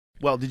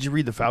Well, did you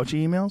read the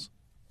Fauci emails?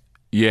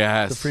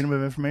 Yes. The Freedom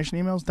of Information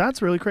emails?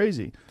 That's really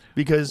crazy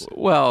because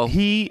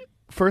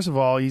first of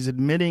all, he's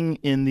admitting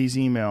in these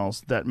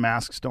emails that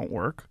masks don't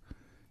work.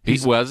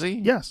 Was he?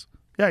 Yes.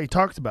 Yeah, he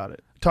talked about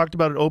it. Talked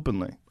about it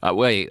openly.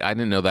 Wait, I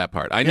didn't know that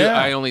part. I knew. Yeah.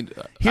 I only.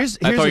 I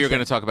thought you were going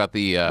to talk about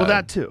the. Well,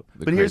 that too.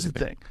 But here's the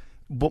thing.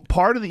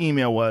 Part of the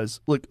email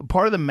was, look,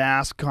 part of the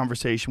mask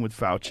conversation with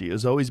Fauci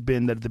has always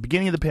been that at the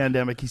beginning of the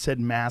pandemic, he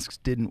said masks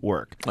didn't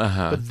work.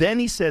 But then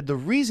he said the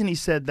reason he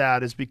said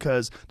that is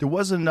because there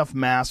wasn't enough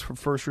masks for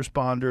first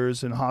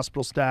responders and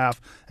hospital staff,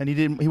 and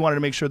he wanted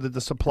to make sure that the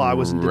supply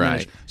wasn't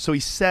diminished. Right. So he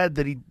said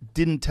that he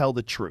didn't tell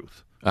the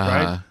truth.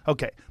 Right?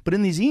 Okay. But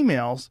in these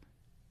emails,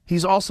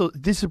 he's also,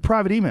 these are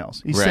private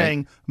emails. He's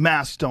saying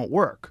masks don't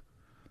work.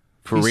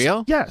 For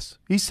real? Yes.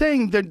 He's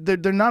saying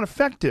they're not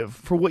effective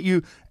for what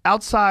you,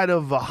 outside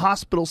of a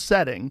hospital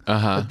setting,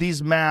 that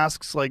these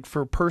masks, like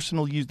for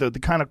personal use, the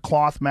kind of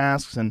cloth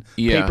masks and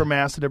paper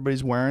masks that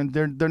everybody's wearing,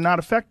 they're not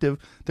effective.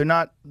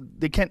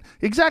 They can't,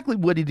 exactly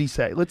what did he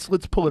say? Let's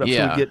pull it up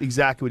so we get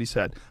exactly what he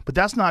said. But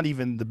that's not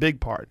even the big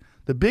part.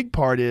 The big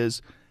part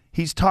is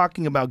he's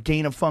talking about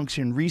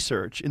gain-of-function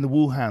research in the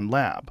Wuhan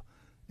lab,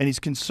 and he's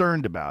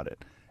concerned about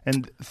it.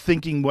 And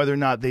thinking whether or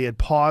not they had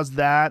paused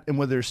that and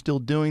whether they're still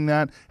doing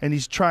that. And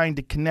he's trying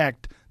to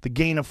connect the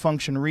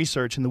gain-of-function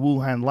research in the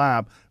Wuhan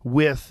lab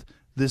with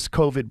this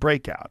COVID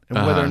breakout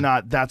and whether or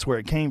not that's where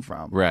it came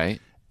from. Right.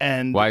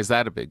 And why is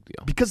that a big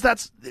deal? Because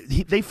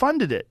they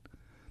funded it.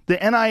 The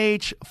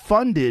NIH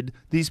funded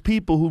these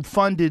people who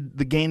funded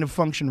the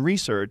gain-of-function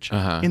research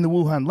in the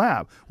Wuhan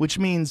lab, which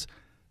means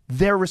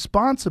they're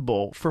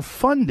responsible for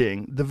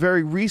funding the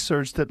very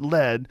research that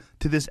led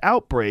to this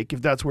outbreak,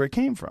 if that's where it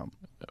came from.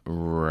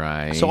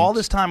 Right. So all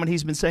this time when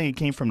he's been saying it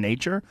came from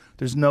nature,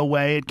 there's no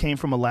way it came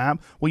from a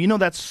lab. Well, you know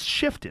that's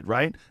shifted,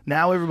 right?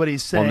 Now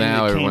everybody's saying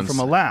it came from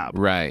a lab.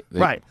 Right.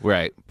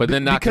 Right. But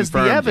then not because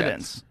confirmed the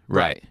evidence. Yet.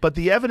 Right. But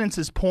the evidence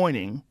is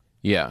pointing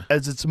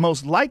as it's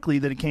most likely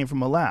that it came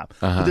from a lab.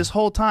 But this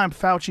whole time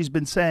Fauci's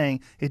been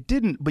saying it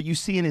didn't, but you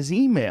see in his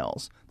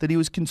emails that he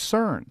was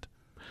concerned.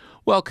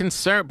 Well,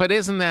 concerned, but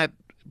isn't that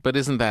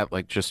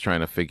like just trying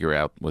to figure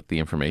out what the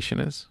information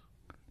is?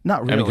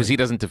 Not really. I mean, because he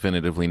doesn't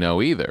definitively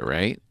know either,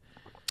 right?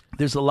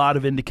 There's a lot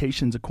of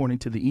indications, according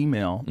to the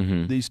email,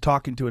 that he's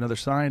talking to another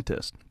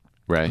scientist.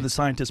 Right. And the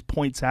scientist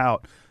points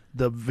out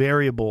the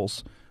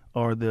variables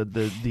or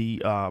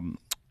the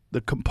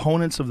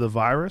components of the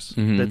virus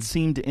that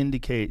seem to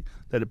indicate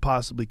that it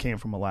possibly came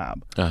from a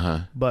lab.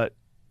 But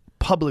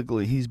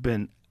publicly, he's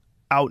been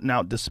out and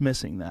out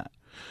dismissing that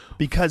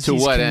because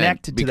he's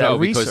connected to that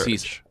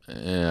research.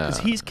 Because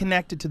he's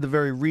connected to the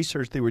very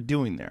research they were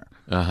doing there.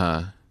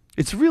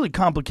 It's really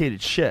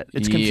complicated shit.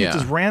 It's confused.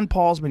 Because Rand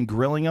Paul's been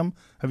grilling him.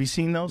 Have you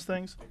seen those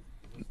things?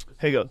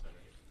 Here you go.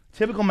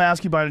 Typical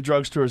mask you buy in a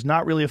drugstore is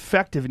not really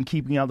effective in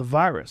keeping out the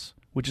virus,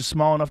 which is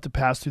small enough to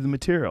pass through the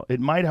material. It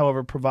might,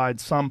 however,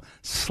 provide some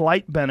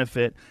slight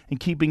benefit in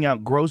keeping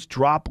out gross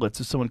droplets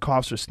if someone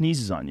coughs or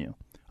sneezes on you.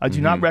 I do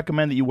not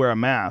recommend that you wear a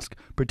mask,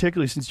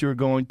 particularly since you are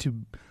going to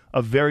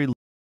a very